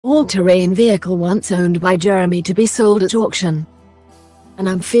all-terrain vehicle once owned by Jeremy to be sold at auction. An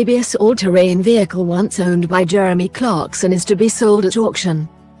amphibious all-terrain vehicle once owned by Jeremy Clarkson is to be sold at auction.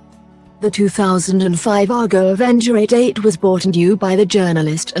 The 2005 Argo Avenger 88 was bought new by the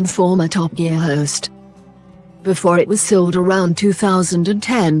journalist and former Top Gear host. Before it was sold around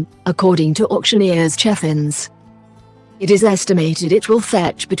 2010, according to auctioneers Cheffins. It is estimated it will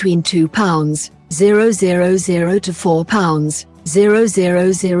fetch between £2,000 to £4,000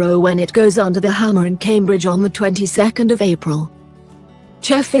 when it goes under the hammer in Cambridge on the 22nd of April.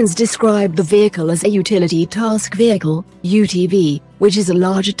 Cheffins described the vehicle as a utility task vehicle, UTV, which is a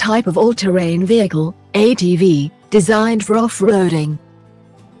larger type of all-terrain vehicle, ATV, designed for off-roading.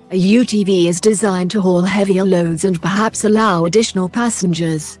 A UTV is designed to haul heavier loads and perhaps allow additional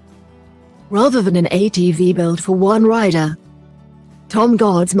passengers, rather than an ATV built for one rider. Tom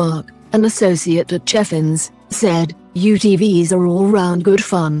Godsmark, an associate at Cheffins, said, "UTVs are all-round good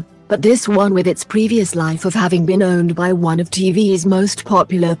fun, but this one with its previous life of having been owned by one of TV's most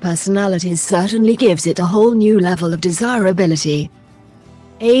popular personalities certainly gives it a whole new level of desirability."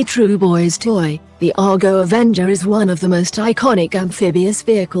 A true boy's toy, the Argo Avenger is one of the most iconic amphibious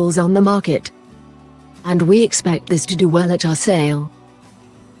vehicles on the market. And we expect this to do well at our sale.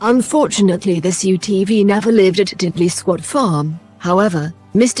 Unfortunately, this UTV never lived at Diddley Squat Farm, however,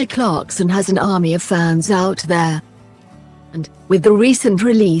 Mr. Clarkson has an army of fans out there. And, with the recent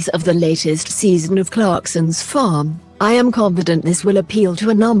release of the latest season of Clarkson's Farm, I am confident this will appeal to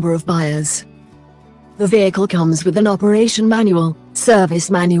a number of buyers. The vehicle comes with an operation manual, service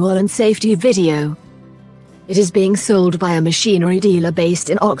manual and safety video. It is being sold by a machinery dealer based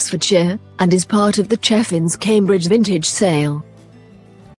in Oxfordshire, and is part of the Cheffins Cambridge Vintage Sale.